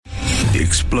The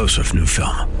explosive new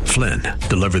film, Flynn,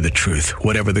 deliver the truth,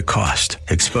 whatever the cost,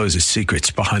 exposes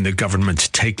secrets behind the government's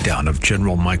takedown of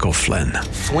General Michael Flynn.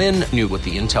 Flynn knew what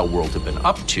the intel world had been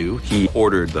up to. He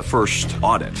ordered the first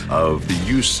audit of the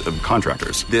use of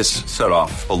contractors. This set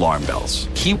off alarm bells.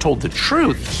 He told the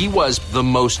truth. He was the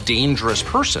most dangerous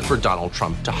person for Donald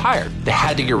Trump to hire. They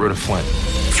had to get rid of Flynn.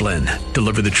 Flynn,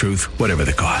 deliver the truth, whatever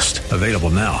the cost. Available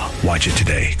now. Watch it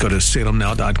today. Go to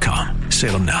salemnow.com.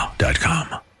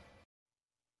 salemnow.com.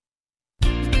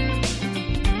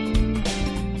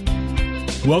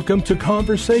 Welcome to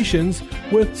Conversations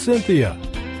with Cynthia.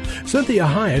 Cynthia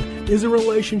Hiett is a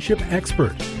relationship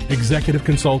expert, executive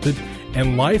consultant,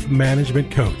 and life management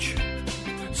coach.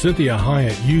 Cynthia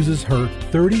Hiett uses her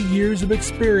 30 years of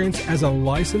experience as a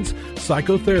licensed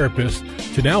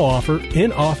psychotherapist to now offer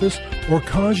in-office or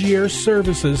concierge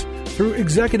services through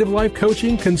executive life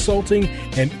coaching, consulting,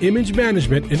 and image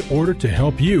management in order to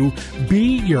help you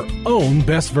be your own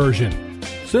best version.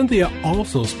 Cynthia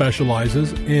also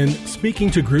specializes in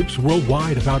speaking to groups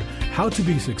worldwide about how to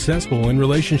be successful in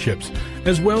relationships,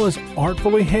 as well as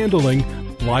artfully handling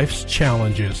life's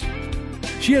challenges.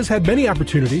 She has had many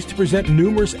opportunities to present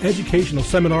numerous educational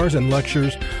seminars and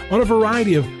lectures on a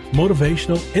variety of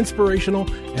motivational, inspirational,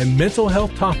 and mental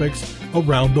health topics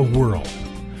around the world.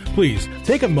 Please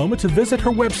take a moment to visit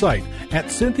her website at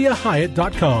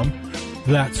CynthiaHiett.com.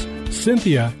 That's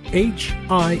Cynthia, HIETT.com.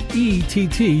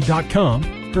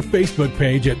 Her Facebook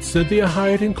page at Cynthia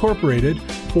Hiett Incorporated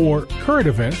for current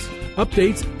events,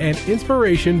 updates, and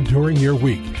inspiration during your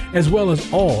week, as well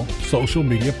as all social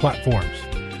media platforms.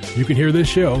 You can hear this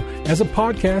show as a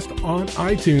podcast on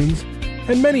iTunes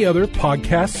and many other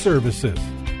podcast services.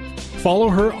 Follow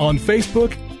her on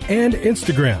Facebook and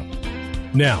Instagram.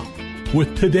 Now,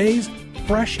 with today's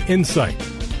fresh insight,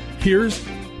 here's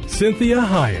Cynthia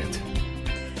Hiett.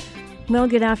 Well,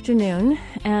 good afternoon,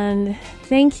 and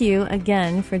thank you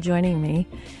again for joining me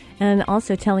and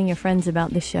also telling your friends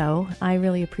about the show. I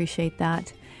really appreciate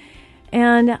that.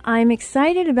 And I'm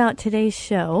excited about today's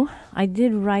show. I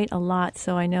did write a lot,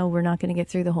 so I know we're not going to get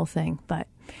through the whole thing, but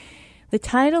the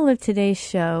title of today's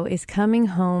show is Coming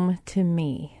Home to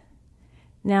Me.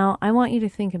 Now, I want you to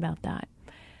think about that.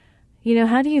 You know,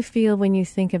 how do you feel when you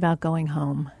think about going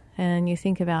home? And you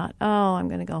think about, oh, I'm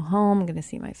going to go home, I'm going to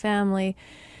see my family.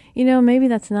 You know, maybe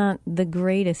that's not the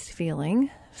greatest feeling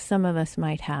some of us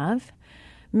might have.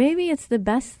 Maybe it's the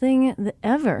best thing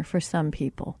ever for some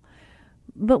people.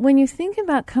 But when you think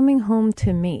about coming home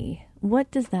to me,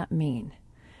 what does that mean?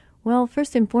 Well,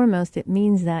 first and foremost, it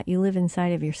means that you live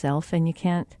inside of yourself and you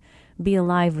can't be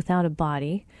alive without a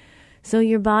body. So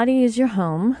your body is your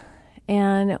home.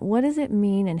 And what does it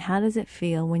mean and how does it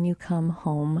feel when you come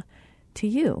home to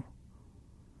you?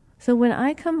 So when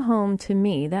I come home to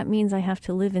me, that means I have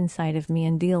to live inside of me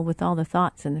and deal with all the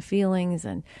thoughts and the feelings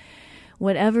and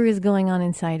whatever is going on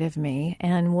inside of me.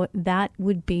 And what that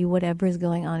would be whatever is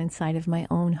going on inside of my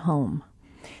own home.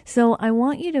 So I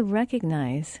want you to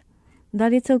recognize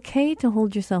that it's okay to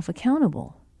hold yourself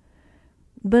accountable.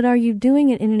 But are you doing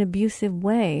it in an abusive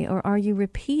way, or are you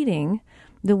repeating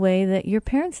the way that your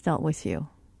parents dealt with you?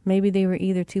 Maybe they were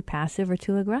either too passive or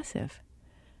too aggressive.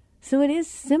 So it is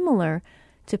similar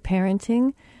to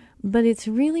parenting, but it's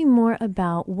really more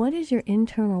about what is your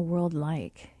internal world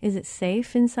like? Is it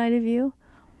safe inside of you?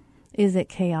 Is it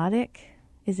chaotic?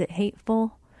 Is it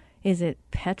hateful? Is it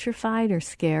petrified or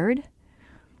scared?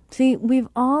 See, we've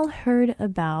all heard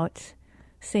about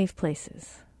safe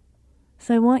places.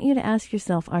 So I want you to ask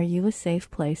yourself, are you a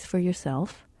safe place for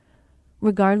yourself,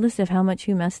 regardless of how much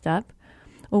you messed up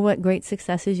or what great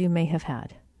successes you may have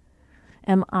had?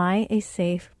 Am I a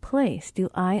safe place? Do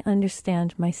I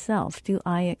understand myself? Do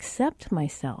I accept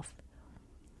myself?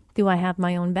 Do I have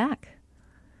my own back?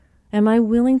 Am I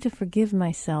willing to forgive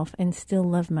myself and still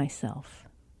love myself?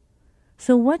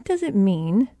 So what does it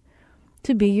mean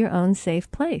to be your own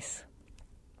safe place?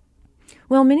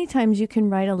 Well, many times you can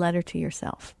write a letter to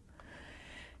yourself.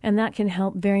 And that can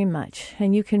help very much.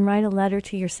 And you can write a letter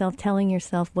to yourself telling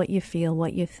yourself what you feel,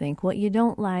 what you think, what you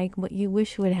don't like, what you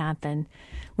wish would happen,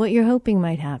 what you're hoping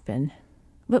might happen.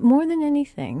 But more than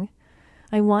anything,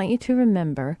 I want you to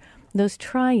remember those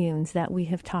triunes that we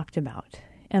have talked about.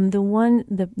 And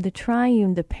the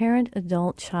triune, the parent,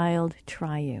 adult, child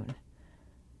triune.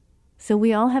 So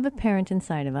we all have a parent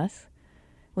inside of us.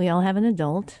 We all have an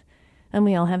adult. And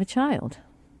we all have a child.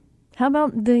 How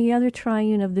about the other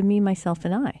triune of the me, myself,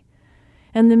 and I?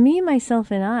 And the me,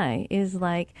 myself, and I is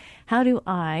like, how do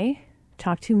I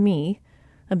talk to me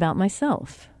about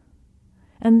myself?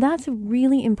 And that's a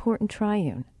really important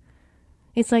triune.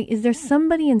 It's like, is there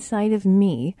somebody inside of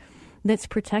me that's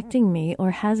protecting me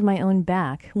or has my own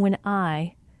back when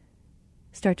I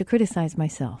start to criticize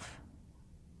myself.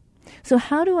 So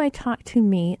how do I talk to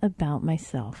me about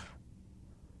myself?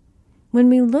 When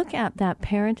we look at that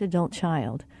parent, adult,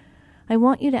 child, I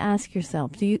want you to ask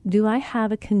yourself, do I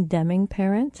have a condemning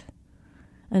parent,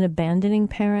 an abandoning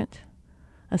parent,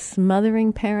 a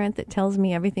smothering parent that tells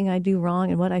me everything I do wrong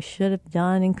and what I should have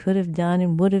done and could have done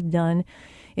and would have done,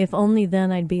 if only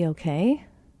then I'd be okay?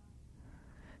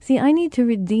 See, I need to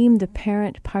redeem the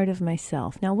parent part of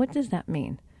myself. Now, what does that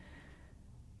mean?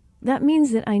 That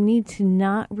means that I need to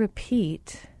not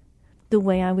repeat the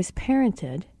way I was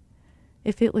parented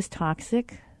if it was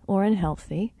toxic or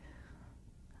unhealthy.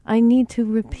 I need to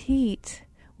repeat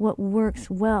what works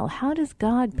well. How does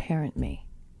God parent me?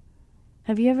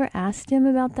 Have you ever asked him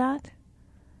about that?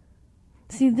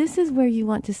 See, this is where you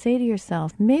want to say to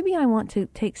yourself, maybe I want to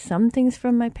take some things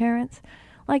from my parents.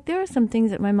 Like there are some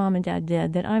things that my mom and dad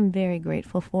did that I'm very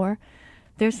grateful for.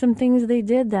 There's some things they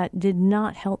did that did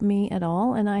not help me at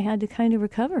all, and I had to kind of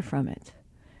recover from it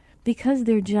because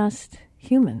they're just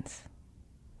humans.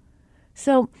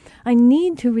 So I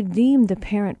need to redeem the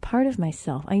parent part of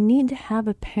myself. I need to have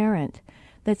a parent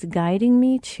that's guiding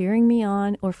me, cheering me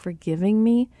on, or forgiving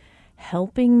me,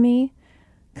 helping me,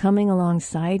 coming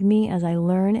alongside me as I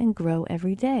learn and grow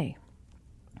every day.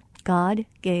 God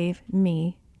gave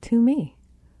me to me.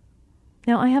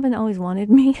 Now, I haven't always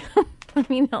wanted me. I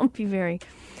mean, I'll be very,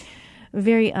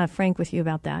 very frank with you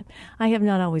about that. I have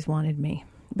not always wanted me,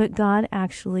 but God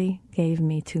actually gave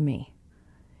me to me.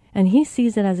 And he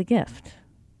sees it as a gift.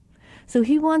 So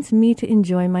he wants me to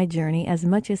enjoy my journey as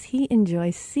much as he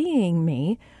enjoys seeing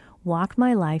me walk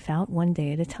my life out one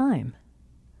day at a time.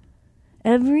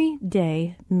 Every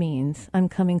day means I'm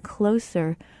coming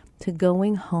closer to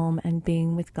going home and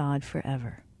being with God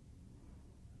forever.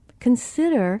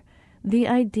 Consider the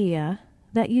idea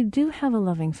that you do have a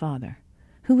loving Father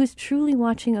who is truly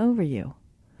watching over you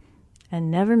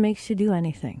and never makes you do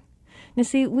anything. Now,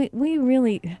 see, we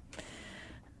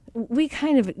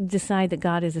kind of decide that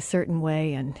God is a certain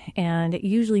way, and it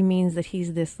usually means that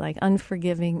he's this like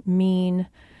unforgiving, mean,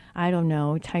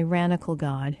 tyrannical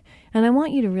God. And I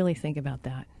want you to really think about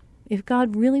that. If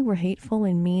God really were hateful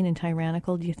and mean and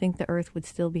tyrannical, do you think the earth would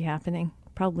still be happening?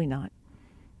 Probably not.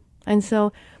 And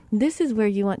so this is where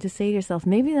you want to say to yourself,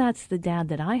 maybe that's the dad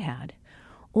that I had,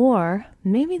 or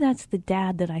maybe that's the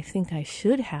dad that I think I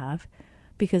should have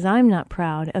because I'm not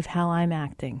proud of how I'm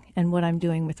acting and what I'm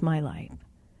doing with my life.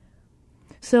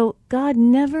 So God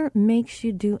never makes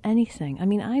you do anything. I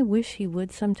mean, I wish he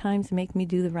would sometimes make me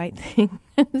do the right thing.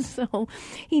 So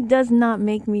he does not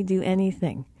make me do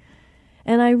anything.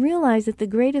 And I realized that the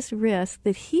greatest risk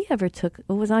that he ever took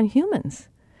was on humans.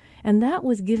 And that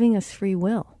was giving us free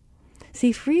will.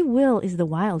 See, free will is the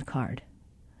wild card.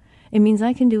 It means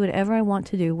I can do whatever I want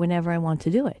to do whenever I want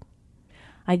to do it.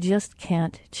 I just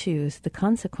can't choose the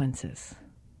consequences.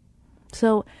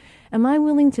 So, am I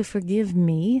willing to forgive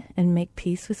me and make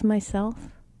peace with myself?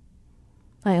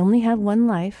 I only have one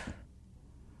life.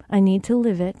 I need to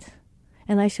live it,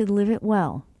 and I should live it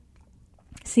well.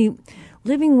 See,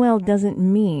 living well doesn't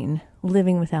mean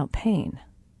living without pain.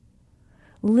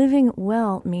 Living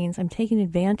well means I'm taking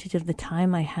advantage of the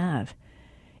time I have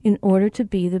in order to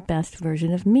be the best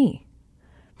version of me.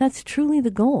 That's truly the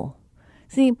goal.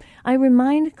 See, I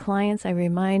remind clients, I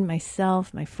remind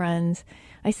myself, my friends,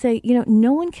 I say,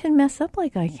 no one can mess up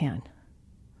like I can,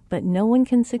 but no one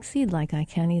can succeed like I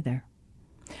can either.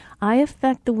 I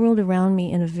affect the world around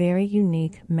me in a very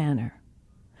unique manner.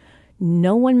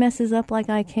 No one messes up like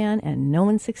I can, and no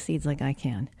one succeeds like I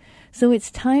can. So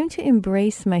it's time to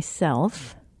embrace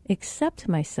myself, accept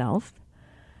myself,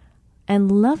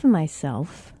 and love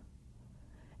myself.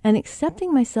 And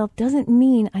accepting myself doesn't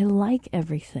mean I like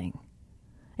everything.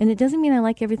 And it doesn't mean I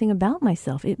like everything about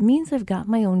myself. It means I've got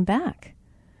my own back.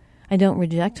 I don't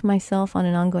reject myself on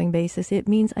an ongoing basis. It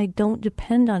means I don't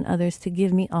depend on others to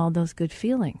give me all those good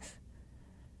feelings.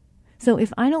 So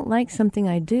if I don't like something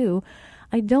I do,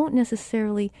 I don't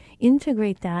necessarily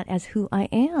integrate that as who I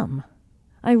am.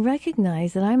 I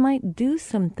recognize that I might do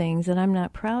some things that I'm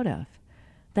not proud of.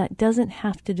 That doesn't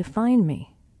have to define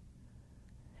me.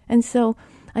 And so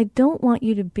I don't want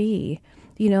you to be,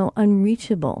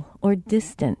 unreachable or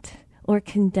distant or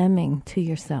condemning to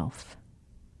yourself.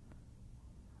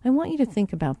 I want you to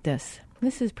think about this.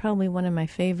 This is probably one of my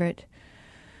favorite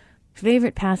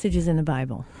passages in the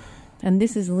Bible. And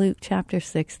this is Luke chapter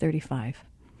 6:35.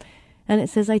 And it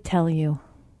says, I tell you,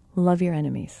 love your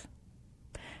enemies.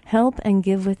 Help and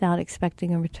give without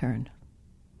expecting a return.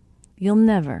 You'll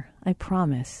never, I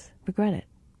promise, regret it.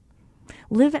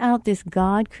 Live out this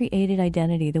God-created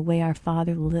identity the way our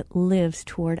Father lives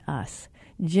toward us.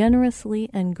 generously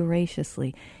and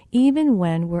graciously, even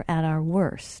when we're at our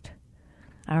worst.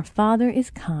 Our Father is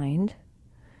kind.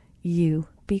 You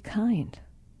be kind.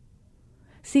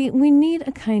 See, we need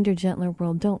a kinder, gentler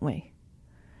world, don't we?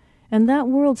 And that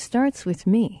world starts with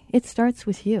me. It starts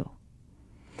with you.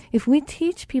 If we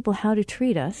teach people how to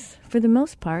treat us, for the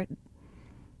most part,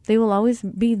 they will always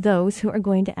be those who are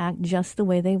going to act just the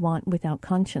way they want without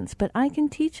conscience. But I can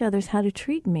teach others how to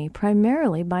treat me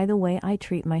primarily by the way I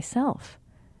treat myself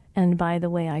and by the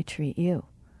way I treat you.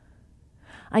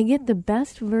 I get the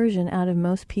best version out of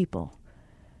most people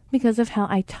because of how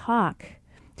I talk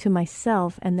to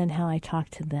myself and then how I talk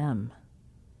to them.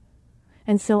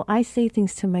 And so I say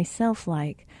things to myself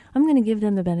like, I'm going to give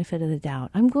them the benefit of the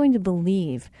doubt. I'm going to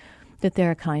believe that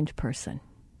they're a kind person.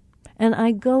 And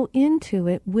I go into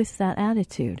it with that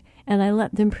attitude, and I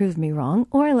let them prove me wrong,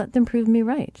 or I let them prove me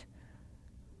right.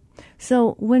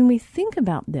 So when we think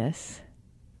about this,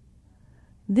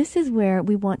 this is where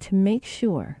we want to make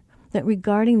sure that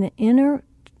regarding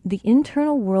the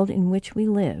internal world in which we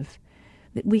live,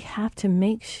 that we have to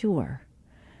make sure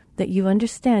that you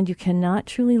understand you cannot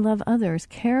truly love others,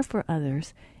 care for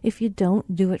others, if you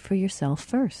don't do it for yourself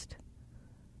first.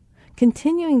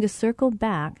 Continuing to circle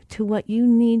back to what you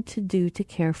need to do to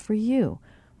care for you.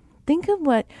 Think of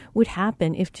what would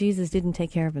happen if Jesus didn't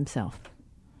take care of himself.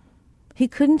 He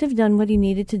couldn't have done what he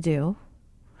needed to do,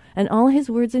 and all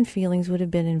his words and feelings would have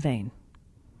been in vain.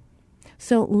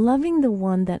 So loving the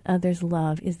one that others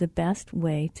love is the best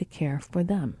way to care for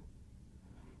them.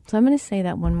 So I'm going to say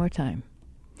that one more time.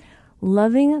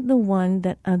 Loving the one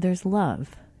that others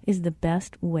love is the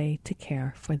best way to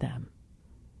care for them.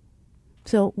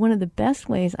 So one of the best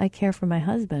ways I care for my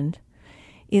husband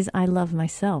is I love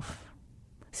myself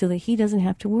so that he doesn't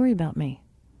have to worry about me.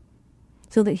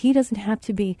 So that he doesn't have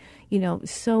to be,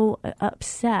 so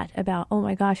upset about, oh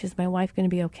my gosh, is my wife going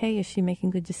to be okay? Is she making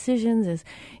good decisions?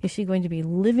 Is she going to be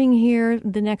living here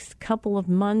the next couple of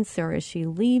months, or is she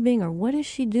leaving, or what is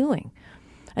she doing?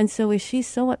 And so is she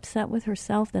so upset with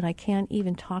herself that I can't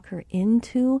even talk her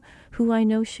into who I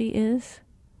know she is?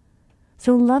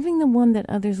 So loving the one that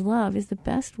others love is the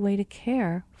best way to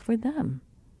care for them.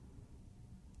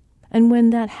 And when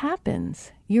that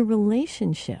happens, your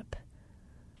relationship,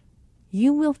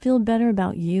 you will feel better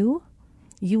about you.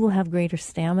 You will have greater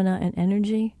stamina and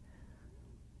energy.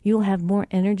 You will have more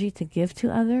energy to give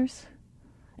to others.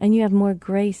 And you have more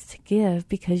grace to give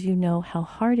because you know how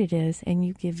hard it is and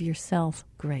you give yourself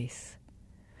grace.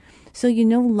 So you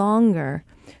no longer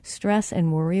stress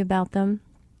and worry about them.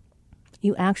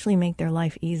 You actually make their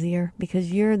life easier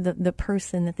because you're the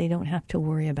person that they don't have to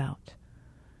worry about.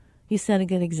 You set a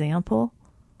good example.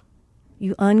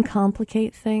 You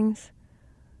uncomplicate things.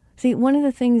 See, one of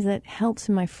the things that helps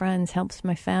my friends, helps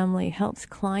my family, helps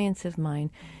clients of mine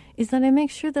is that I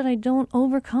make sure that I don't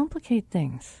overcomplicate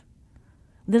things.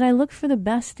 That I look for the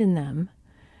best in them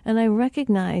and I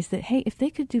recognize that, hey, if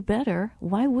they could do better,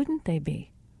 why wouldn't they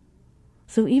be?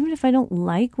 So even if I don't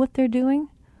like what they're doing,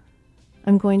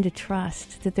 I'm going to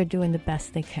trust that they're doing the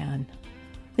best they can.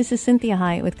 This is Cynthia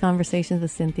Hiett with Conversations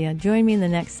with Cynthia. Join me in the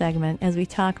next segment as we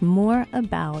talk more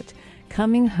about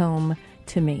coming home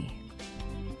to me.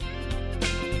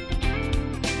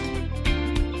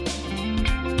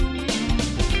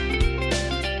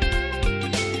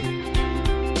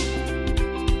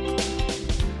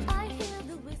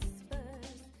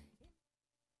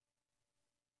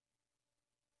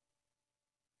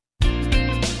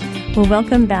 Well,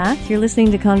 welcome back. You're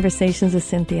listening to Conversations with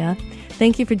Cynthia.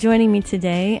 Thank you for joining me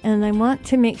today, and I want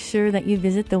to make sure that you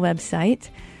visit the website.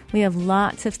 We have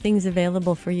lots of things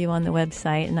available for you on the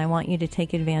website, and I want you to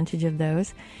take advantage of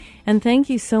those. And thank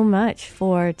you so much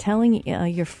for telling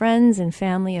your friends and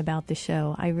family about the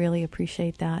show. I really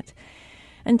appreciate that.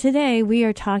 And today we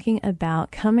are talking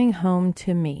about coming home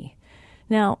to me.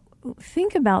 Now,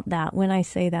 think about that when I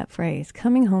say that phrase,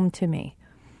 coming home to me.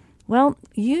 Well,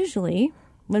 usually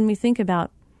when we think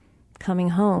about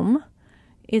coming home,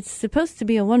 it's supposed to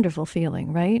be a wonderful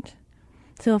feeling, right?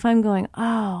 So if I'm going,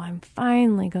 oh, I'm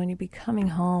finally going to be coming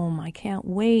home, I can't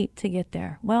wait to get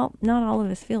there. Well, not all of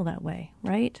us feel that way,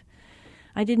 right?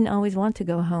 I didn't always want to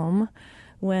go home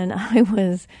when I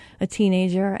was a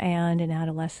teenager and an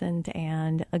adolescent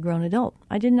and a grown adult.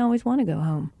 I didn't always want to go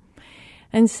home.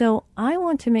 And so I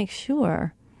want to make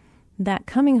sure that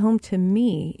coming home to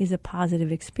me is a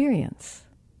positive experience.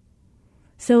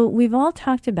 So we've all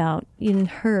talked about and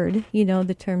heard,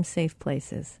 the term safe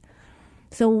places.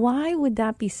 So why would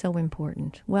that be so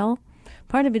important? Well,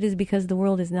 part of it is because the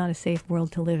world is not a safe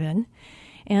world to live in,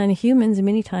 and humans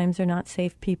many times are not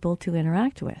safe people to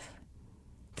interact with.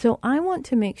 So I want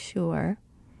to make sure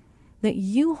that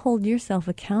you hold yourself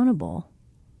accountable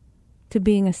to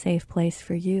being a safe place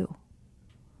for you,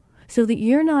 so that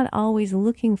you're not always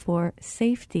looking for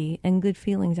safety and good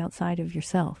feelings outside of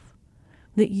yourself,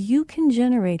 that you can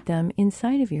generate them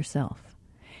inside of yourself.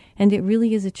 And it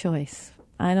really is a choice.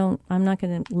 I'm not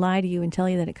going to lie to you and tell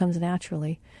you that it comes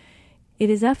naturally. It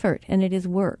is effort and it is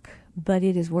work, but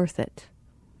it is worth it.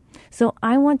 So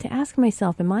I want to ask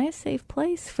myself, am I a safe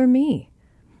place for me?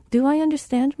 Do I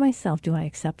understand myself? Do I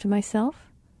accept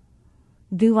myself?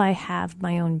 Do I have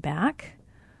my own back?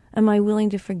 Am I willing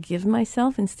to forgive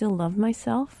myself and still love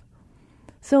myself?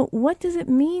 So what does it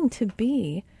mean to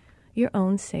be your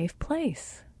own safe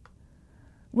place?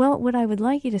 Well, what I would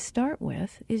like you to start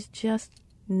with is just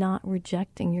not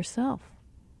rejecting yourself.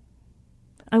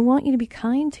 I want you to be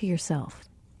kind to yourself.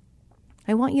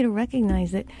 I want you to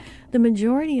recognize that the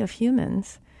majority of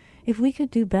humans, if we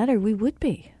could do better, we would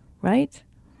be, right?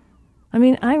 I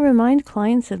mean, I remind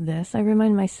clients of this. I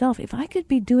remind myself, if I could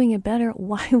be doing it better,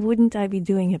 why wouldn't I be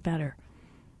doing it better?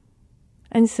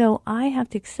 And so I have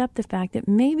to accept the fact that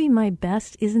maybe my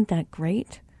best isn't that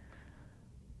great,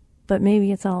 but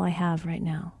maybe it's all I have right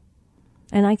now.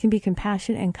 And I can be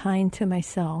compassionate and kind to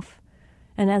myself.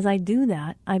 And as I do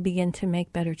that, I begin to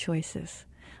make better choices.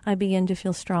 I begin to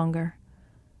feel stronger.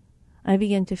 I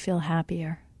begin to feel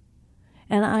happier.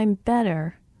 And I'm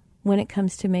better when it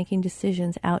comes to making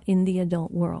decisions out in the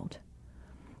adult world.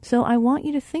 So I want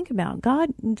you to think about, God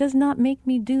does not make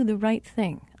me do the right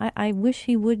thing. I wish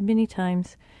he would many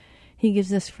times. He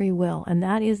gives us free will, and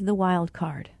that is the wild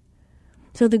card.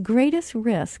 So the greatest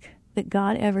risk that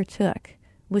God ever took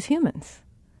was humans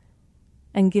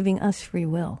and giving us free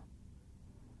will.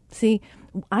 See,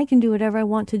 I can do whatever I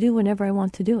want to do whenever I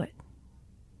want to do it.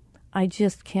 I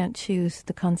just can't choose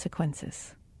the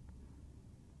consequences.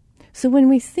 So when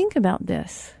we think about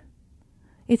this,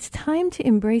 it's time to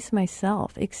embrace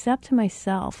myself, accept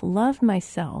myself, love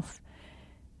myself.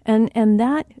 And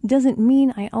that doesn't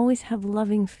mean I always have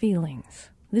loving feelings.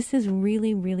 This is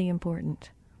really, really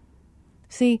important.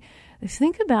 See,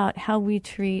 think about how we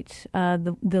treat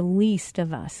the least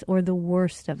of us or the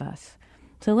worst of us.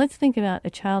 So let's think about a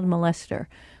child molester.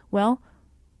 Well,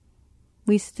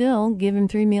 we still give him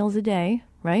 3 meals a day,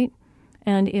 right?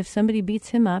 And if somebody beats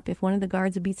him up, if one of the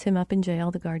guards beats him up in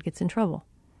jail, the guard gets in trouble.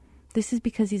 This is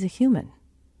because he's a human.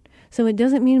 So it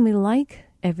doesn't mean we like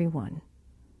everyone,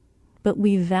 but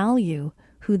we value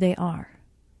who they are.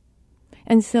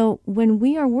 And so when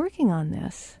we are working on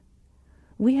this,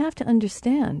 we have to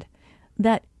understand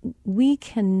that we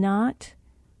cannot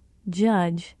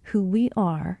judge who we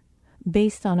are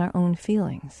based on our own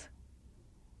feelings.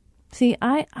 See,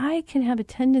 I can have a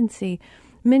tendency,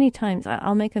 many times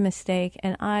I'll make a mistake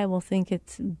and I will think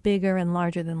it's bigger and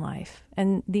larger than life.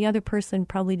 And the other person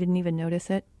probably didn't even notice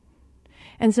it.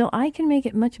 And so I can make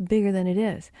it much bigger than it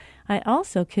is. I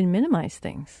also can minimize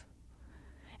things.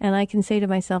 And I can say to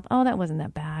myself, oh, that wasn't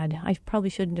that bad. I probably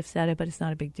shouldn't have said it, but it's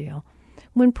not a big deal.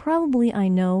 When probably I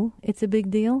know it's a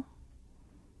big deal.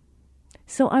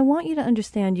 So I want you to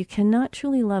understand you cannot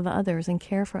truly love others and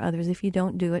care for others if you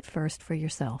don't do it first for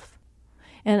yourself.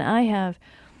 And I have,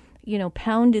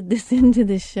 pounded this into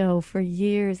this show for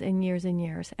years and years and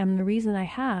years. And the reason I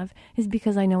have is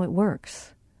because I know it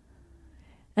works.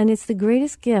 And it's the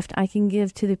greatest gift I can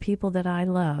give to the people that I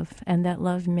love and that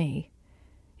love me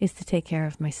is to take care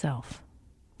of myself.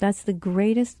 That's the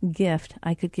greatest gift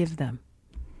I could give them.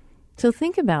 So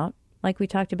think about, like we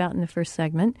talked about in the first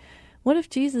segment, what if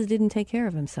Jesus didn't take care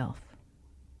of himself?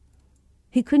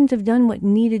 He couldn't have done what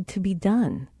needed to be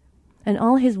done, and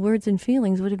all his words and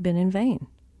feelings would have been in vain.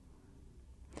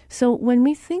 So when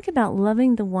we think about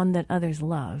loving the one that others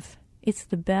love, it's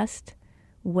the best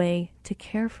way to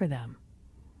care for them.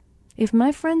 If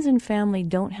my friends and family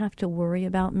don't have to worry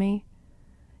about me,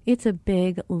 it's a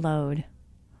big load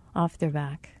off their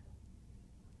back.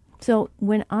 So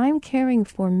when I'm caring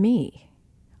for me,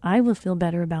 I will feel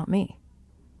better about me.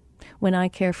 When I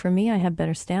care for me, I have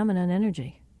better stamina and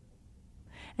energy.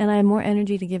 And I have more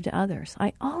energy to give to others.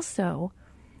 I also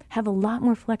have a lot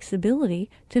more flexibility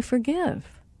to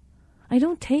forgive. I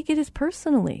don't take it as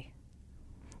personally.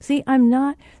 See, I'm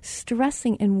not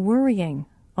stressing and worrying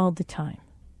all the time.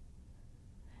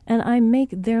 And I make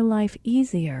their life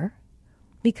easier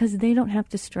because they don't have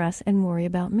to stress and worry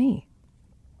about me.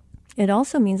 It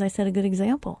also means I set a good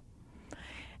example.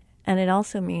 And it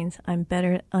also means I'm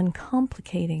better at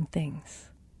uncomplicating things.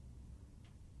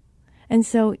 And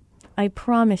so I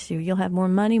promise you, you'll have more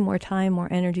money, more time,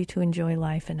 more energy to enjoy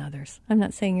life and others. I'm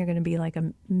not saying you're going to be like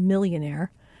a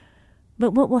millionaire.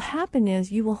 But what will happen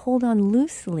is you will hold on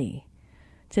loosely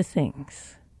to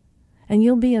things. And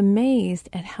you'll be amazed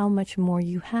at how much more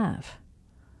you have.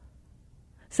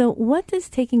 So what does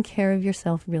taking care of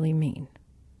yourself really mean?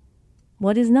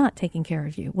 What is not taking care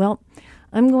of you? Well,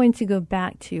 I'm going to go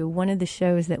back to one of the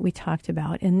shows that we talked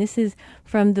about, and this is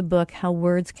from the book, How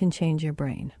Words Can Change Your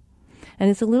Brain. And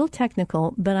it's a little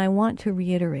technical, but I want to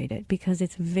reiterate it because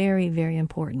it's very, very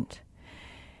important.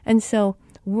 And so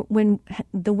when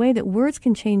the way that words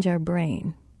can change our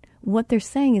brain, what they're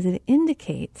saying is it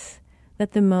indicates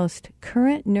that the most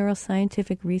current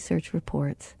neuroscientific research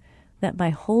reports that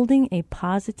by holding a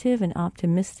positive and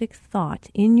optimistic thought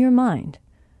in your mind,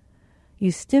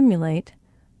 you stimulate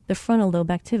the frontal lobe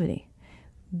activity.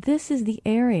 This is the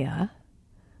area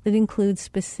that includes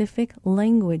specific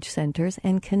language centers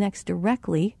and connects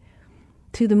directly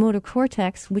to the motor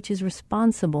cortex, which is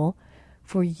responsible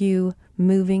for you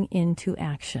moving into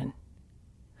action.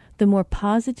 The more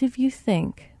positive you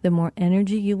think, the more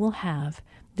energy you will have,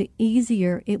 the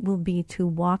easier it will be to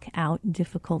walk out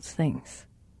difficult things.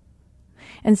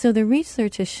 And so the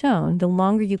research has shown the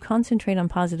longer you concentrate on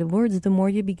positive words, the more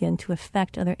you begin to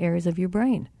affect other areas of your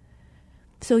brain.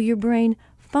 So your brain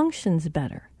functions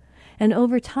better. And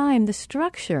over time, the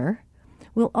structure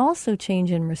will also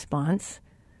change in response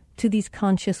to these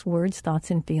conscious words, thoughts,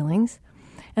 and feelings.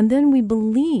 And then we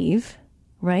believe,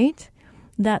 right,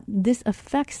 that this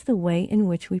affects the way in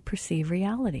which we perceive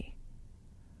reality.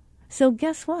 So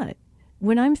guess what?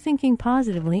 When I'm thinking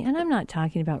positively, and I'm not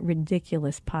talking about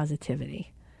ridiculous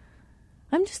positivity,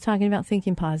 I'm just talking about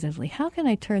thinking positively. How can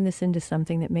I turn this into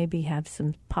something that maybe have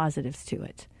some positives to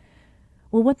it?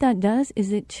 Well, what that does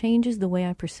is it changes the way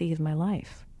I perceive my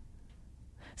life.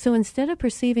 So instead of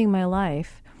perceiving my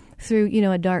life through,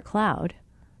 a dark cloud,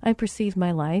 I perceive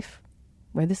my life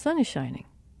where the sun is shining.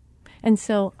 And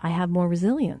so I have more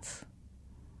resilience.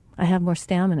 I have more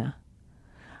stamina.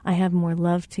 I have more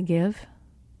love to give.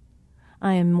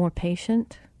 I am more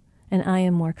patient, and I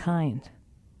am more kind.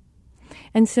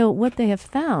 And so what they have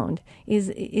found is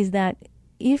that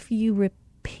if you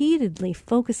repeatedly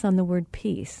focus on the word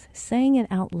peace, saying it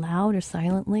out loud or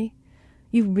silently,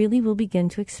 you really will begin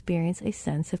to experience a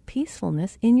sense of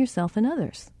peacefulness in yourself and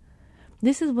others.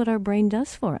 This is what our brain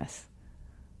does for us.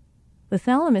 The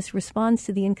thalamus responds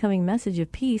to the incoming message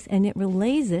of peace, and it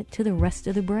relays it to the rest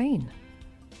of the brain.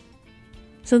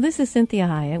 So this is Cynthia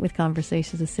Hiett with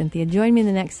Conversations with Cynthia. Join me in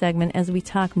the next segment as we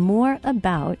talk more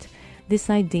about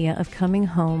this idea of coming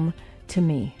home to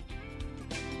me.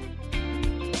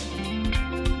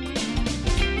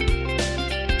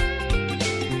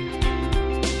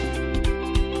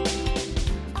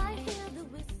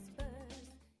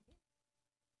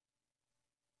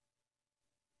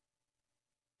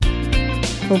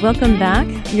 Well, welcome back.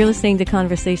 You're listening to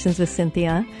Conversations with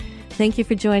Cynthia. Thank you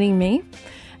for joining me.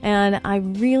 And I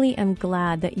really am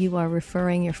glad that you are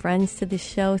referring your friends to this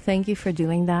show. Thank you for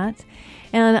doing that.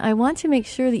 And I want to make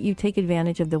sure that you take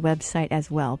advantage of the website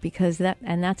as well, because that's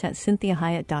at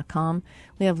CynthiaHiett.com.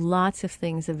 We have lots of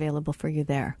things available for you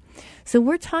there. So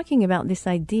we're talking about this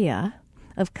idea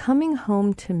of coming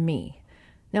home to me.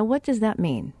 Now, what does that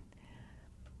mean?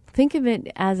 Think of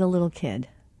it as a little kid.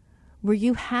 Were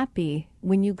you happy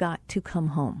when you got to come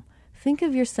home? Think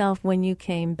of yourself when you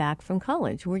came back from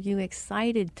college. Were you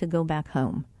excited to go back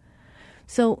home?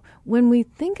 So when we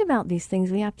think about these things,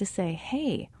 we have to say,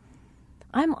 hey,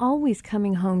 I'm always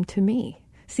coming home to me.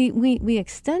 See, we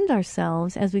extend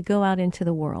ourselves as we go out into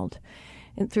the world,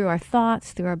 and through our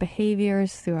thoughts, through our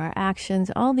behaviors, through our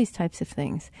actions, all these types of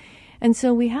things. And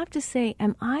so we have to say,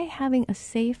 am I having a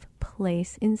safe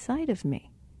place inside of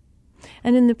me?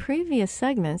 And in the previous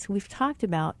segments, we've talked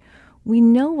about we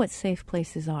know what safe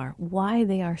places are, why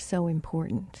they are so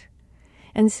important.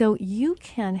 And so you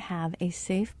can have a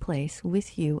safe place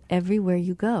with you everywhere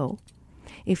you go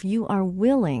if you are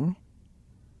willing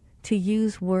to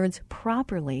use words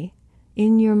properly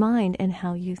in your mind and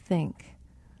how you think.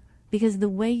 Because the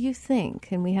way you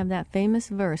think, and we have that famous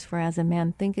verse, for as a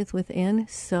man thinketh within,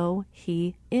 so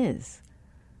he is.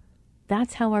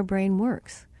 That's how our brain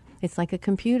works. It's like a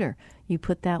computer. You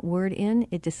put that word in,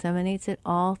 it disseminates it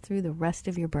all through the rest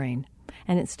of your brain.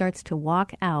 And it starts to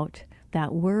walk out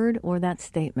that word or that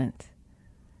statement.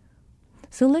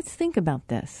 So let's think about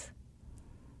this.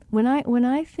 When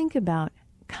I think about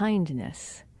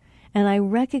kindness, and I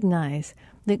recognize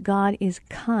that God is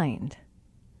kind.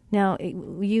 Now,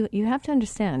 you have to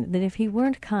understand that if he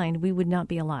weren't kind, we would not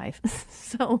be alive.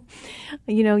 So,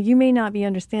 you may not be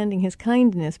understanding his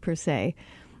kindness per se,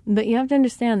 but you have to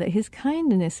understand that his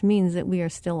kindness means that we are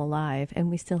still alive and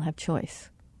we still have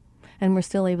choice and we're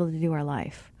still able to do our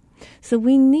life. So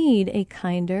we need a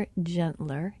kinder,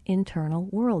 gentler internal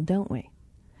world, don't we?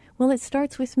 Well, it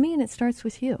starts with me and it starts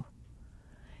with you.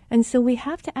 And so we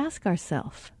have to ask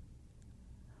ourselves,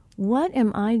 what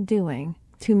am I doing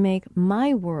to make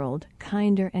my world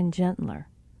kinder and gentler.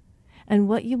 And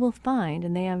what you will find,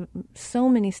 and they have so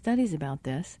many studies about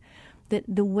this, that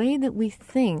the way that we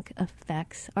think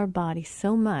affects our body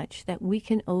so much that we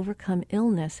can overcome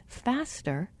illness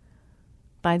faster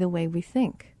by the way we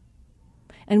think.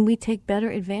 And we take better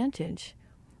advantage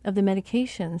of the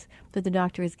medications that the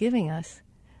doctor is giving us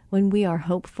when we are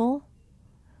hopeful,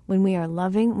 when we are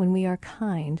loving, when we are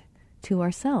kind to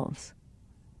ourselves.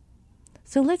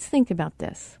 So let's think about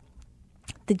this.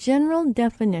 The general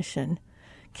definition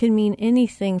can mean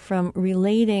anything from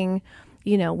relating,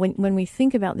 when we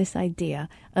think about this idea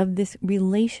of this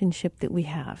relationship that we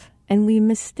have, and we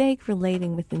mistake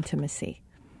relating with intimacy.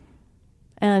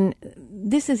 And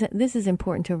this is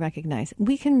important to recognize.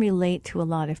 We can relate to a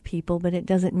lot of people, but it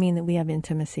doesn't mean that we have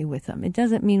intimacy with them. It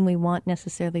doesn't mean we want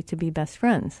necessarily to be best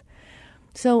friends.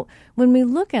 So when we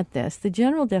look at this, the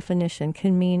general definition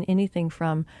can mean anything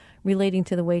from relating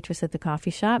to the waitress at the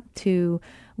coffee shop to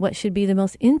what should be the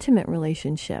most intimate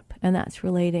relationship, and that's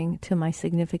relating to my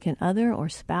significant other or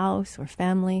spouse or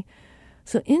family.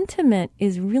 So intimate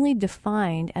is really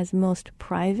defined as most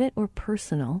private or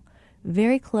personal,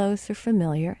 very close or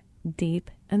familiar, deep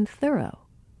and thorough.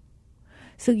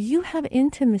 So you have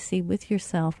intimacy with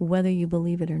yourself whether you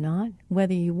believe it or not,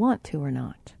 whether you want to or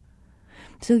not.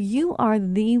 So you are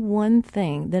the one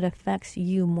thing that affects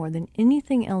you more than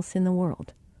anything else in the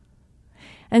world.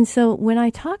 And so when I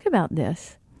talk about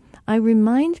this, I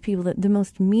remind people that the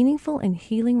most meaningful and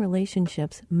healing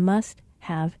relationships must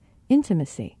have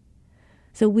intimacy.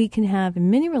 So we can have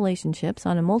many relationships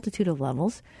on a multitude of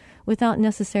levels without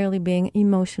necessarily being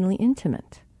emotionally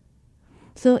intimate.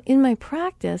 So in my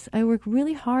practice, I work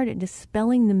really hard at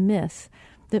dispelling the myths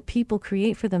that people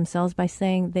create for themselves by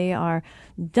saying they are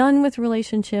done with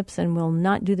relationships and will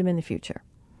not do them in the future.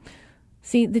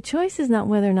 See, the choice is not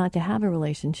whether or not to have a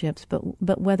relationship,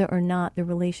 but whether or not the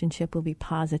relationship will be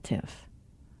positive.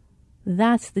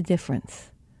 That's the difference.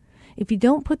 If you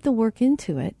don't put the work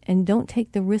into it and don't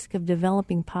take the risk of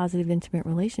developing positive, intimate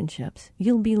relationships,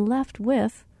 you'll be left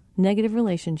with negative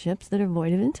relationships that are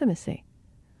void of intimacy.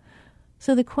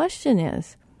 So the question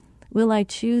is, will I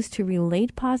choose to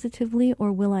relate positively,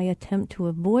 or will I attempt to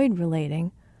avoid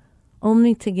relating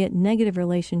only to get negative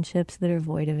relationships that are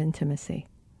void of intimacy?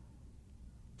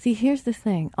 See, here's the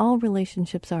thing. All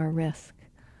relationships are a risk,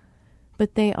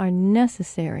 but they are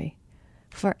necessary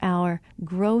for our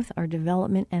growth, our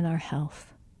development, and our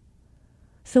health.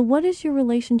 So what is your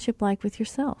relationship like with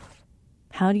yourself?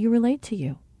 How do you relate to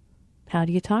you? How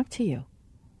do you talk to you?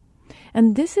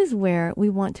 And this is where we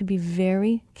want to be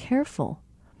very careful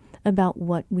about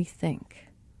what we think.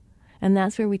 And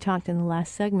that's where we talked in the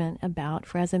last segment about,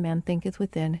 for as a man thinketh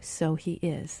within, so he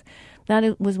is.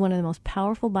 That was one of the most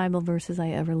powerful Bible verses I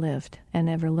ever lived and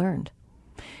ever learned.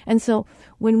 And so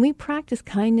when we practice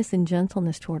kindness and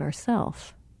gentleness toward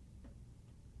ourselves,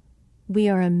 we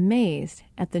are amazed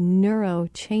at the neuro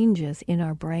changes in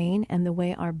our brain and the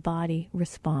way our body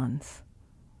responds.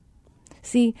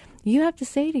 See, you have to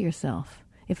say to yourself,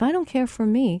 if I don't care for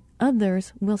me,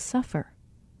 others will suffer.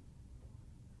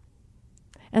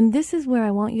 And this is where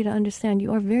I want you to understand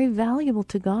you are very valuable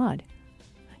to God.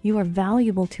 You are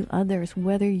valuable to others,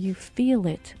 whether you feel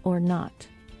it or not.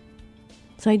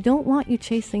 So I don't want you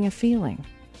chasing a feeling.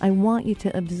 I want you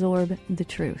to absorb the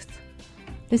truth.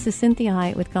 This is Cynthia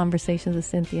Hiett with Conversations with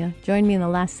Cynthia. Join me in the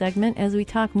last segment as we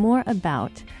talk more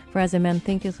about, for as a man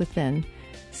thinketh within,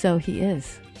 so he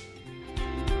is.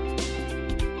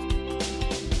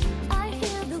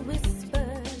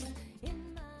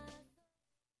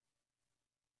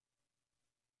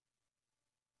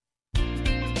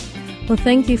 Well,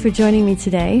 thank you for joining me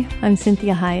today. I'm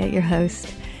Cynthia Hiett, your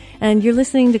host, and you're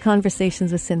listening to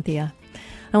Conversations with Cynthia.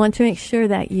 I want to make sure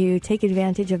that you take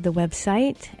advantage of the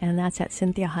website, and that's at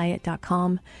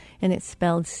cynthiahiett.com, and it's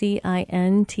spelled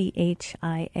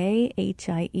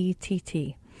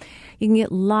CINTHIAHIETT. You can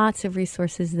get lots of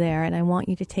resources there, and I want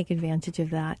you to take advantage of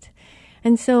that.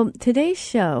 And so today's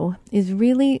show is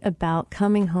really about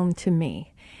coming home to me.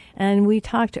 And we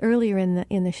talked earlier in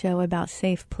the show about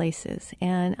safe places.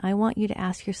 And I want you to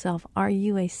ask yourself, are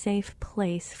you a safe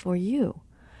place for you?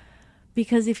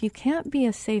 Because if you can't be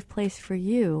a safe place for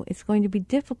you, it's going to be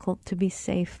difficult to be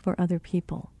safe for other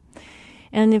people.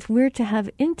 And if we're to have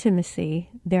intimacy,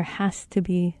 there has to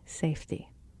be safety.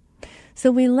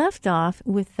 So we left off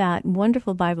with that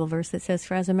wonderful Bible verse that says,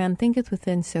 for as a man thinketh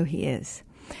within, so he is.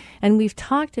 And we've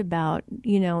talked about,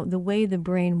 the way the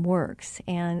brain works,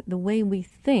 and the way we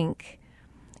think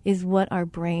is what our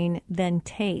brain then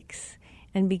takes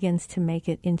and begins to make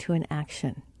it into an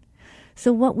action.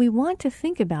 So what we want to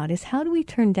think about is, how do we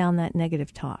turn down that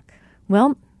negative talk?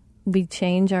 Well, we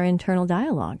change our internal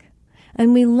dialogue.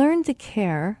 And we learn to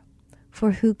care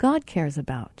for who God cares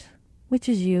about, which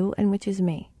is you and which is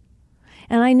me.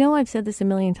 And I know I've said this a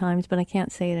million times, but I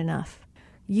can't say it enough.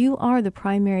 You are the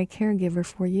primary caregiver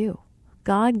for you.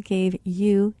 God gave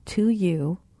you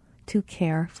to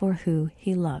care for who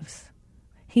he loves.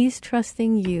 He's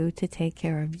trusting you to take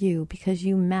care of you because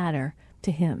you matter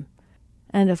to him.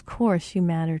 And of course, you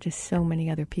matter to so many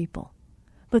other people.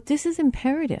 But this is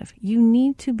imperative. You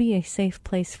need to be a safe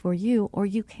place for you, or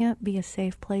you can't be a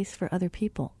safe place for other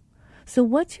people. So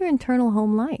what's your internal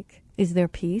home like? Is there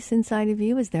peace inside of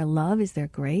you? Is there love? Is there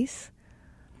grace?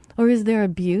 Or is there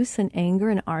abuse and anger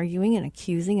and arguing and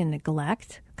accusing and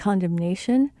neglect,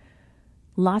 condemnation,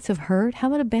 lots of hurt? How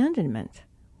about abandonment?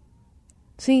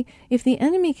 See, if the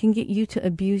enemy can get you to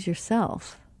abuse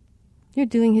yourself, you're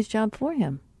doing his job for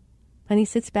him. And he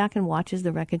sits back and watches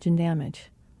the wreckage and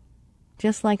damage,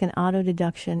 just like an auto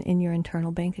deduction in your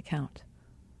internal bank account.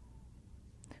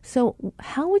 So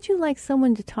how would you like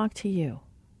someone to talk to you?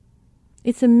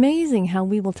 It's amazing how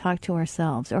we will talk to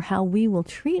ourselves or how we will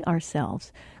treat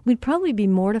ourselves. We'd probably be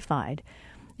mortified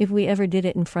if we ever did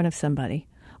it in front of somebody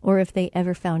or if they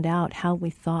ever found out how we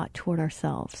thought toward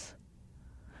ourselves.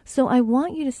 So I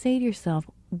want you to say to yourself,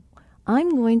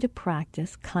 I'm going to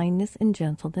practice kindness and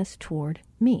gentleness toward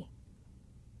me.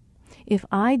 If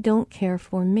I don't care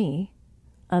for me,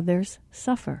 others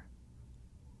suffer.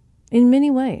 In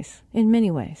many ways.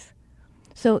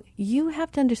 So you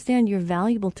have to understand you're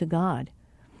valuable to God,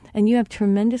 and you have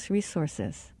tremendous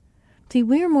resources. See,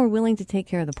 we are more willing to take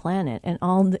care of the planet and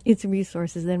all its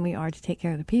resources than we are to take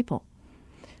care of the people.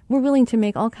 We're willing to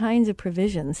make all kinds of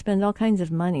provisions, spend all kinds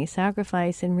of money,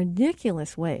 sacrifice in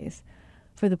ridiculous ways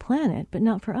for the planet, but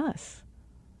not for us.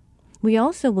 We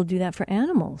also will do that for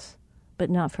animals, but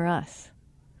not for us.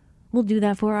 We'll do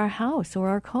that for our house or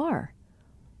our car,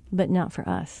 but not for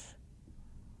us.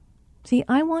 See,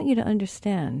 I want you to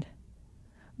understand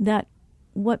that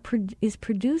what is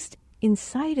produced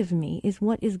inside of me is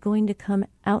what is going to come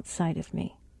outside of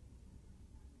me.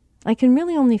 I can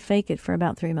really only fake it for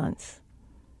about 3 months.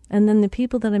 And then the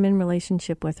people that I'm in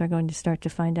relationship with are going to start to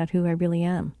find out who I really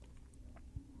am.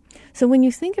 So when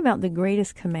you think about the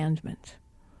greatest commandment,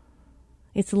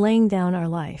 it's laying down our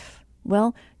life.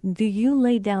 Well, do you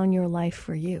lay down your life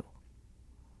for you?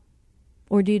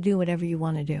 Or do you do whatever you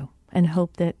want to do and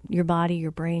hope that your body,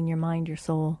 your brain, your mind, your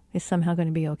soul is somehow going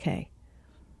to be okay?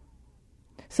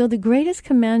 So the greatest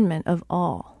commandment of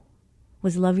all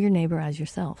was love your neighbor as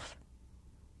yourself.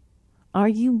 Are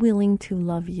you willing to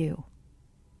love you?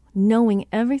 Knowing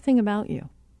everything about you.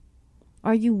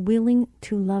 Are you willing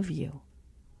to love you?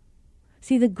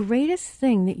 See, the greatest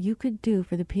thing that you could do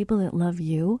for the people that love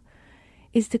you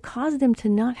is to cause them to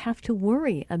not have to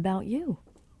worry about you.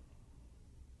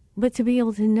 But to be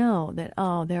able to know that,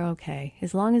 oh, they're okay.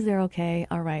 As long as they're okay,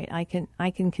 all right, I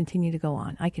can continue to go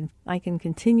on. I can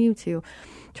continue to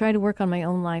try to work on my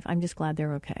own life. I'm just glad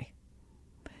they're okay.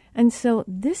 And so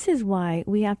this is why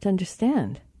we have to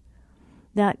understand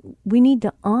that we need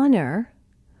to honor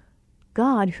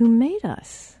God who made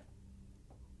us.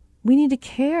 We need to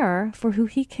care for who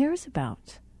he cares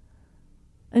about.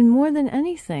 And more than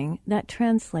anything, that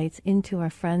translates into our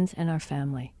friends and our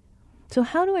family. So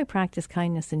how do I practice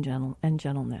kindness and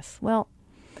gentleness? Well,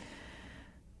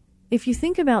 if you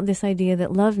think about this idea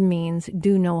that love means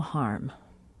do no harm,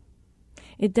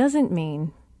 it doesn't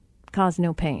mean cause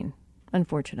no pain,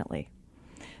 unfortunately.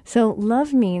 So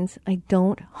love means I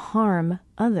don't harm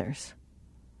others.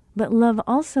 But love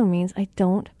also means I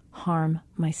don't harm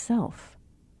myself.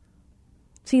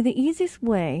 See, the easiest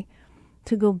way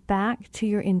to go back to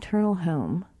your internal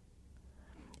home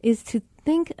is to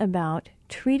think about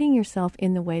treating yourself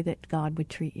in the way that God would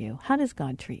treat you. How does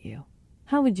God treat you?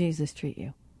 How would Jesus treat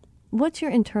you? What's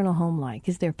your internal home like?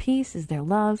 Is there peace? Is there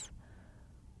love?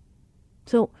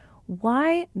 So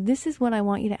this is what I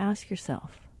want you to ask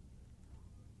yourself.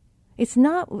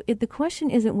 The question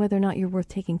isn't whether or not you're worth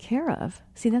taking care of.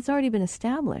 See, that's already been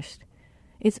established.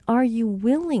 It's, are you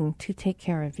willing to take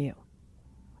care of you?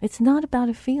 It's not about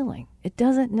a feeling. It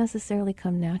doesn't necessarily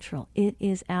come natural. It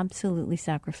is absolutely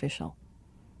sacrificial.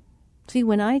 See,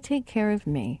 when I take care of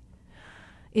me,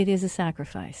 it is a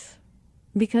sacrifice.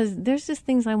 Because there's just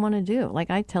things I want to do.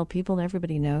 Like I tell people,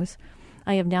 everybody knows,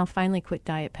 I have now finally quit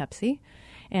Diet Pepsi.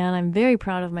 And I'm very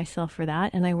proud of myself for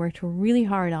that. And I worked really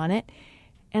hard on it.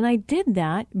 And I did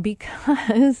that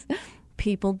because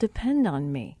people depend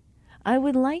on me. I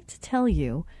would like to tell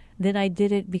you that I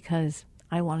did it because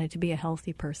I wanted to be a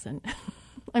healthy person.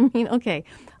 I mean, okay,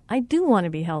 I do want to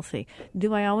be healthy.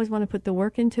 Do I always want to put the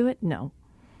work into it? No.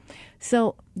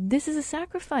 So this is a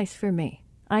sacrifice for me.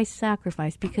 I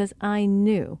sacrificed because I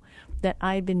knew that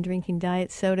I'd been drinking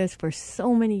diet sodas for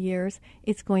so many years,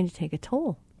 it's going to take a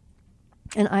toll.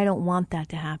 And I don't want that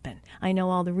to happen. I know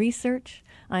all the research.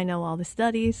 I know all the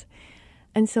studies.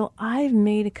 And so I've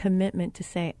made a commitment to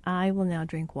say, I will now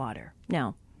drink water.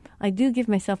 Now, I do give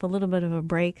myself a little bit of a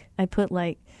break. I put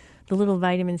like the little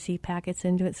vitamin C packets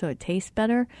into it so it tastes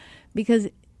better. Because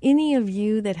any of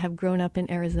you that have grown up in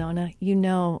Arizona, you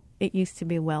know it used to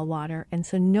be well water. And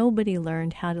so nobody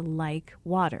learned how to like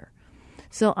water.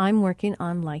 So I'm working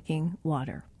on liking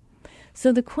water.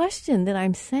 So the question that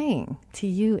I'm saying to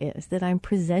you is, that I'm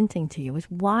presenting to you is,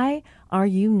 why are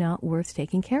you not worth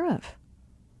taking care of?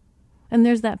 And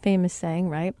there's that famous saying,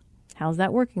 right? How's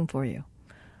that working for you?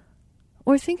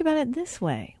 Or think about it this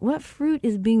way. What fruit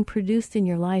is being produced in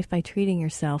your life by treating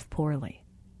yourself poorly?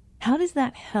 How does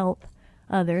that help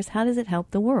others? How does it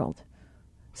help the world?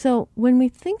 So when we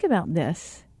think about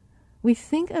this, we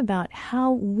think about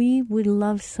how we would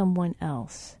love someone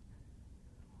else.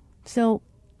 So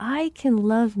I can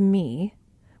love me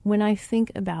when I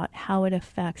think about how it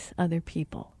affects other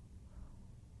people.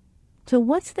 So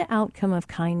what's the outcome of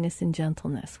kindness and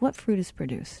gentleness? What fruit is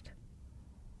produced?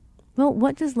 Well,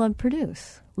 what does love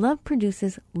produce? Love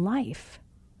produces life.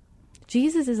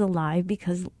 Jesus is alive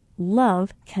because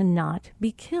love cannot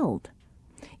be killed.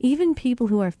 Even people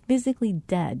who are physically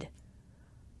dead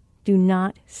do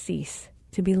not cease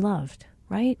to be loved,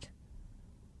 right?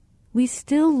 We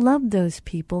still love those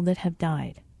people that have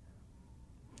died.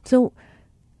 So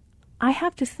I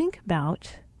have to think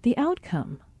about the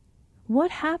outcome.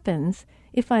 What happens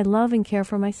if I love and care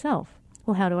for myself?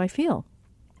 Well, how do I feel?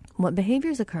 What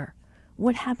behaviors occur?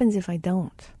 What happens if I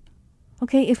don't?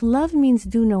 Okay, if love means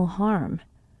do no harm,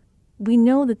 we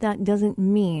know that that doesn't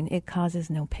mean it causes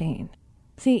no pain.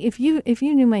 See, if you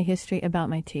knew my history about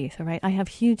my teeth, all right, I have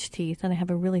huge teeth and I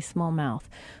have a really small mouth.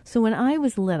 So when I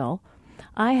was little,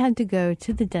 I had to go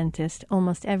to the dentist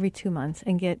almost every 2 months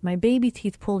and get my baby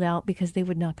teeth pulled out because they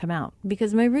would not come out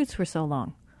because my roots were so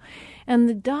long. And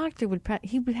the doctor would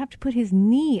have to put his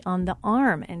knee on the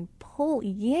arm and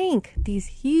yank these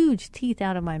huge teeth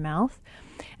out of my mouth.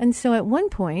 And so at one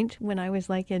point, when I was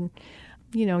like in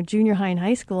junior high and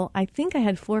high school, I think I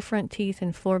had 4 front teeth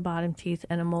and 4 bottom teeth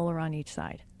and a molar on each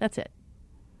side. That's it.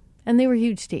 And they were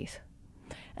huge teeth.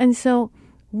 And so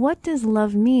what does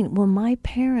love mean? Well, my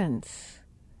parents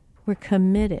were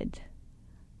committed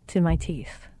to my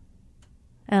teeth.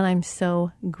 And I'm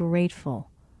so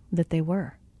grateful that they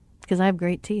were, because I have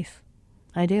great teeth.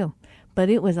 I do. But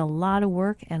it was a lot of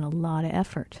work and a lot of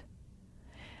effort.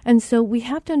 And so we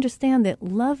have to understand that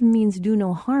love means do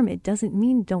no harm. It doesn't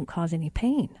mean don't cause any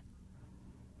pain.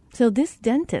 So this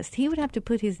dentist, he would have to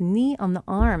put his knee on the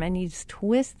arm and he's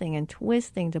twisting and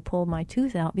twisting to pull my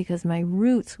tooth out because my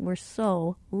roots were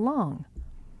so long.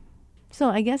 So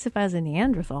I guess if I was a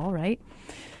Neanderthal, right,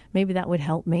 maybe that would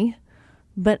help me.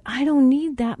 But I don't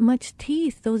need that much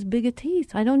teeth, those big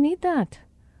teeth. I don't need that.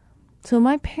 So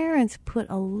my parents put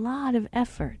a lot of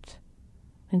effort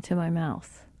into my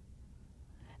mouth.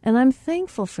 And I'm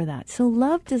thankful for that. So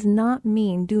love does not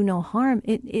mean do no harm.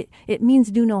 It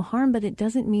means do no harm, but it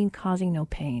doesn't mean causing no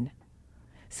pain.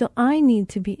 So I need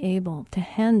to be able to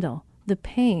handle the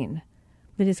pain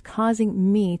that is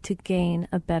causing me to gain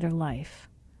a better life.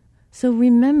 So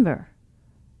remember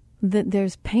that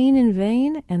there's pain in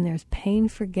vain and there's pain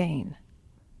for gain.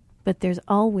 But there's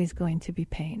always going to be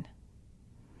pain.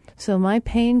 So my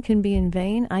pain can be in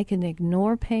vain. I can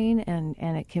ignore pain and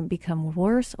it can become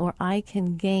worse, or I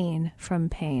can gain from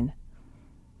pain.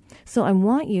 So I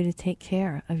want you to take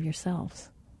care of yourselves.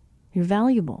 You're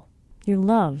valuable. You're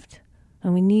loved.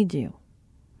 And we need you.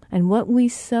 And what we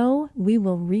sow, we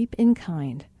will reap in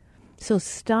kind. So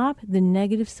stop the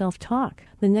negative self-talk,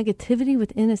 the negativity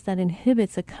within us that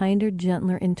inhibits a kinder,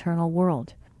 gentler internal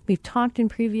world. We've talked in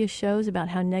previous shows about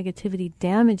how negativity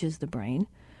damages the brain.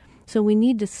 So we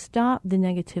need to stop the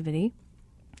negativity,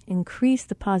 increase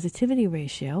the positivity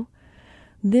ratio.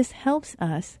 This helps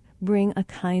us bring a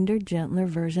kinder, gentler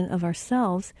version of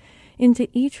ourselves into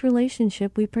each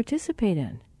relationship we participate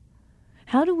in.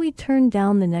 How do we turn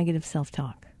down the negative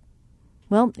self-talk?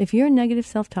 Well, if you're a negative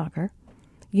self-talker,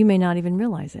 you may not even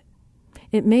realize it.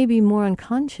 It may be more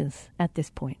unconscious at this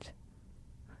point.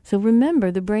 So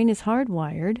remember, the brain is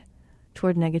hardwired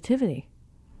toward negativity.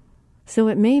 So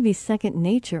it may be second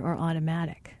nature or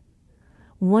automatic.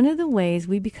 One of the ways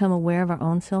we become aware of our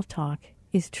own self-talk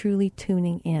is truly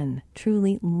tuning in,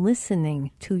 truly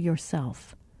listening to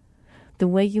yourself, the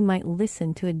way you might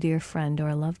listen to a dear friend or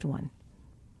a loved one.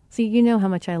 See, you know how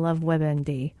much I love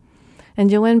WebMD. And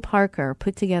Joanne Parker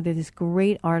put together this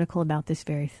great article about this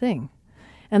very thing.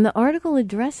 And the article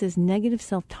addresses negative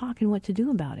self-talk and what to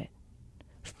do about it.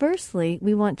 Firstly,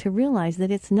 we want to realize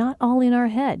that it's not all in our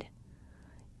head.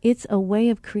 It's a way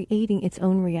of creating its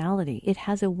own reality. It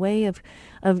has a way of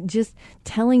just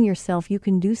telling yourself you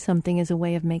can do something as a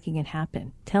way of making it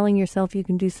happen. Telling yourself you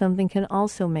can do something can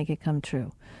also make it come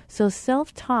true. So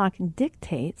self-talk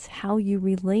dictates how you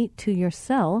relate to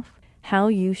yourself, how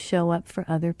you show up for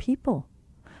other people.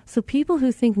 So people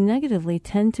who think negatively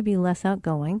tend to be less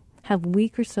outgoing, have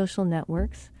weaker social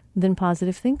networks than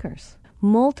positive thinkers.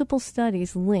 Multiple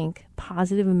studies link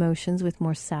positive emotions with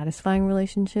more satisfying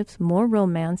relationships, more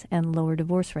romance, and lower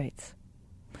divorce rates.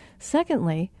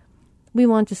 Secondly, we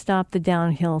want to stop the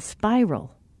downhill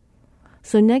spiral.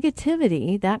 So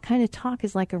negativity, that kind of talk,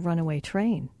 is like a runaway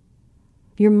train.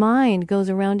 Your mind goes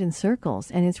around in circles,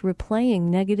 and it's replaying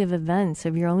negative events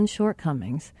of your own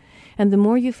shortcomings. And the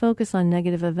more you focus on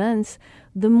negative events,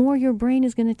 the more your brain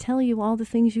is going to tell you all the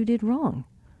things you did wrong.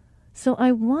 So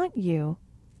I want you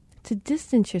to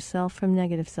distance yourself from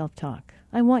negative self-talk.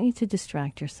 I want you to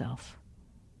distract yourself.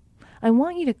 I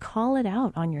want you to call it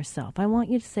out on yourself. I want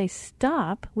you to say,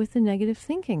 stop with the negative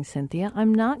thinking, Cynthia.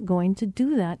 I'm not going to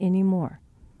do that anymore.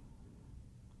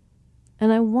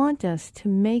 And I want us to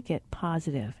make it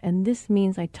positive. And this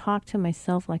means I talk to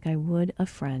myself like I would a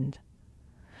friend.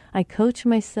 I coach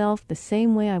myself the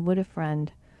same way I would a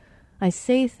friend. I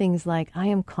say things like, I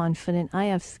am confident, I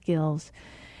have skills,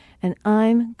 and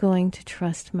I'm going to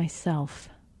trust myself.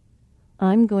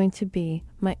 I'm going to be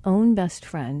my own best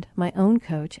friend, my own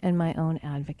coach, and my own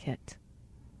advocate.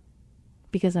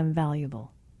 Because I'm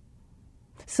valuable.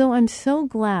 So I'm so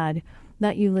glad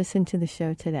that you listened to the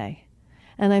show today.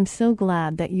 And I'm so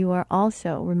glad that you are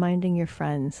also reminding your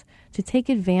friends to take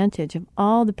advantage of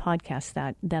all the podcasts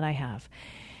that I have.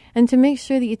 And to make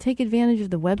sure that you take advantage of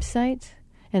the website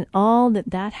and all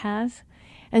that has.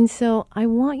 And so I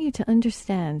want you to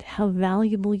understand how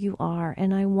valuable you are,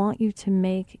 and I want you to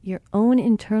make your own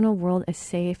internal world a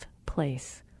safe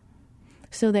place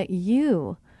so that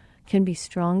you can be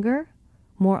stronger,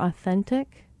 more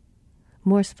authentic,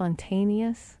 more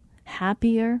spontaneous,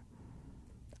 happier,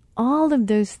 all of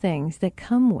those things that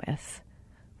come with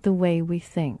the way we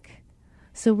think.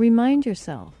 So remind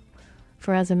yourself,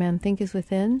 for as a man thinketh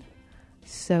within,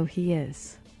 so he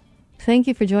is. Thank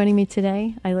you for joining me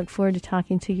today. I look forward to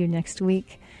talking to you next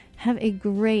week. Have a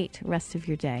great rest of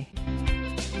your day.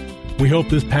 We hope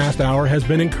this past hour has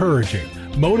been encouraging,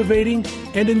 motivating,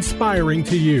 and inspiring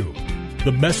to you.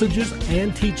 The messages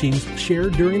and teachings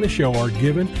shared during the show are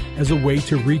given as a way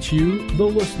to reach you, the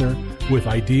listener, with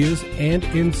ideas and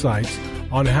insights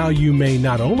on how you may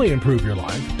not only improve your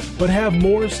life, but have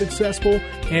more successful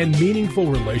and meaningful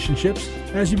relationships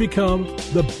as you become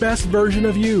the best version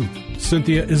of you.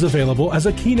 Cynthia is available as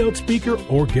a keynote speaker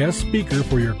or guest speaker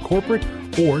for your corporate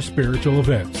or spiritual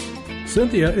events.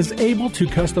 Cynthia is able to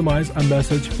customize a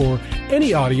message for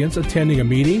any audience attending a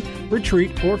meeting,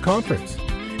 retreat, or conference.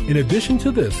 In addition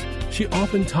to this, she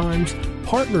oftentimes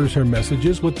partners her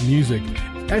messages with music,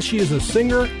 as she is a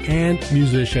singer and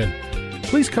musician.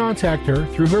 Please contact her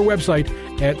through her website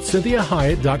at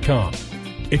CynthiaHyatt.com.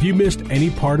 If you missed any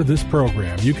part of this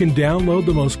program, you can download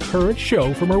the most current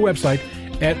show from her website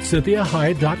at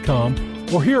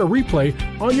CynthiaHyatt.com or hear a replay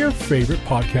on your favorite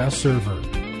podcast server.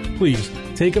 Please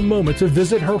take a moment to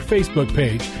visit her Facebook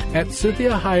page at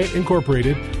Cynthia Hyatt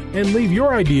Incorporated and leave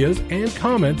your ideas and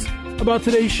comments about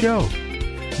today's show.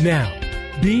 Now,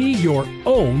 be your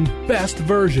own best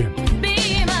version.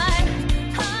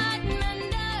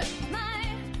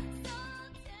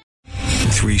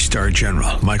 Three-star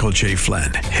General Michael J.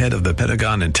 Flynn, head of the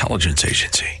Pentagon Intelligence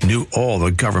Agency, knew all the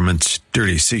government's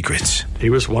dirty secrets. He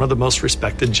was one of the most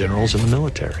respected generals in the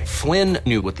military. Flynn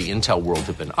knew what the intel world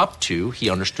had been up to.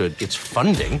 He understood its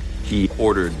funding. He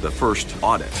ordered the first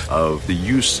audit of the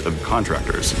use of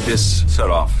contractors. This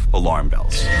set off alarm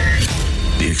bells.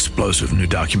 The explosive new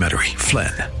documentary,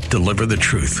 Flynn, Deliver the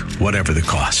Truth, Whatever the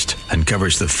Cost,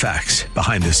 uncovers the facts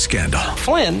behind this scandal.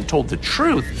 Flynn told the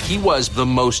truth. He was the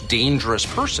most dangerous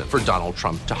person for Donald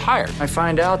Trump to hire. I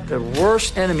find out the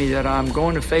worst enemy that I'm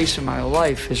going to face in my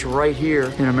life is right here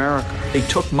in America. They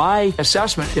took my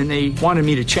assessment and they wanted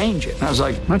me to change it. And I was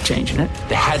like, I'm not changing it.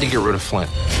 They had to get rid of Flynn.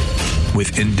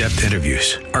 With in-depth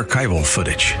interviews, archival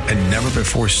footage, and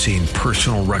never-before-seen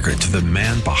personal records of the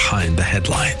man behind the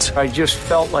headlines. I just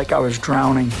felt like I was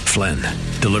drowning. Flynn,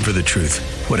 Deliver the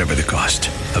Truth, Whatever the Cost.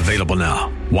 Available now.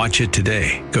 Watch it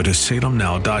today. Go to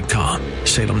salemnow.com.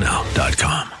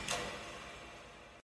 salemnow.com.